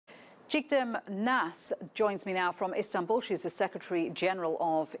Cigdem Nas joins me now from Istanbul. She's the Secretary General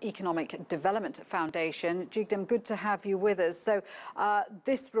of Economic Development Foundation. Cigdem, good to have you with us. So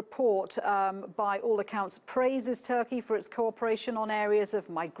this report, by all accounts, praises Turkey for its cooperation on areas of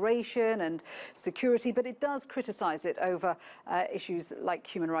migration and security, but it does criticise it over issues like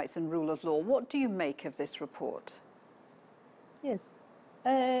human rights and rule of law. What do you make of this report? Yes.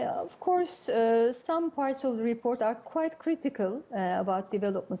 Of course, some parts of the report are quite critical about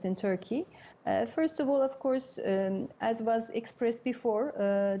developments in Turkey. First of all, of course, as was expressed before,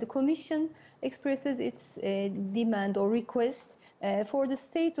 the Commission expresses its demand or request for the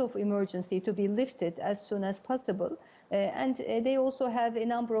state of emergency to be lifted as soon as possible. And they also have a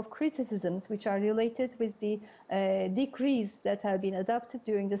number of criticisms which are related with the decrees that have been adopted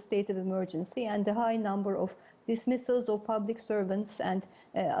during the state of emergency and the high number of dismissals of public servants and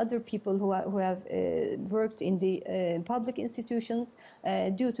other people who have worked in the public institutions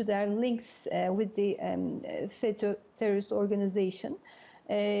due to their links with the FETÖ terrorist organization.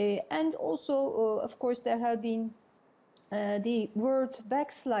 And also, of course, there have been the word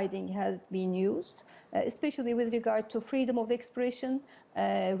backsliding has been used, especially with regard to freedom of expression,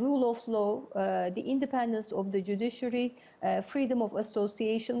 rule of law, the independence of the judiciary, freedom of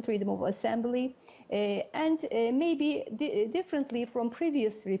association, freedom of assembly, and maybe differently from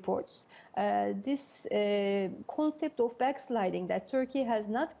previous reports, this concept of backsliding, that Turkey has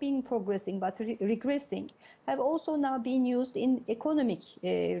not been progressing but regressing, have also now been used in economic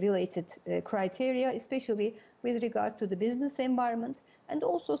related criteria, especially with regard to the business environment and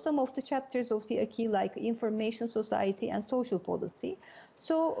also some of the chapters of the acquis like information society and social policy.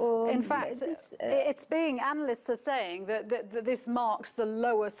 So in fact, it's being, analysts are saying that this marks the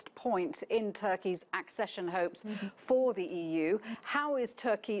lowest point in Turkey's accession hopes for the EU. How is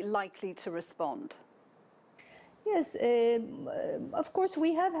Turkey likely to respond? Yes, of course,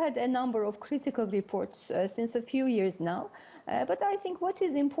 we have had a number of critical reports since a few years now. But I think what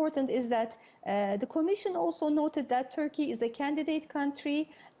is important is that the Commission also noted that Turkey is a candidate country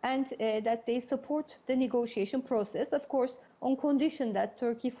and that they support the negotiation process, of course, on condition that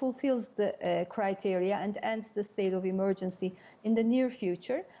Turkey fulfills the criteria and ends the state of emergency in the near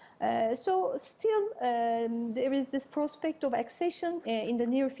future. So still, there is this prospect of accession in the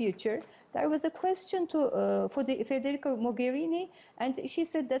near future. There was a question for the Federica Mogherini, and she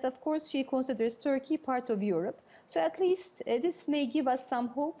said that, of course, she considers Turkey part of Europe. So at least this may give us some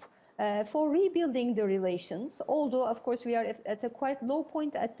hope for rebuilding the relations, although, of course, we are at a quite low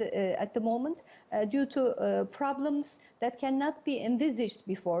point at the moment due to problems that cannot be envisaged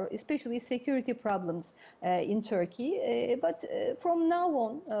before, especially security problems in Turkey. But from now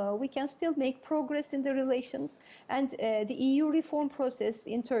on, we can still make progress in the relations, and the EU reform process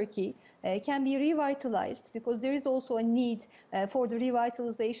in Turkey can be revitalized, because there is also a need for the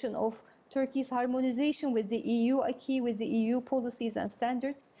revitalization of Turkey's harmonization with the EU acquis, with the EU policies and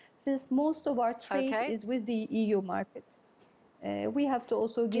standards, since most of our trade is with the EU market. We have to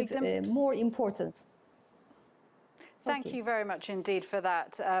also give more importance. Thank you very much indeed for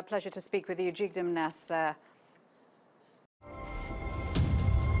that. Pleasure to speak with you, Cigdem Nas there.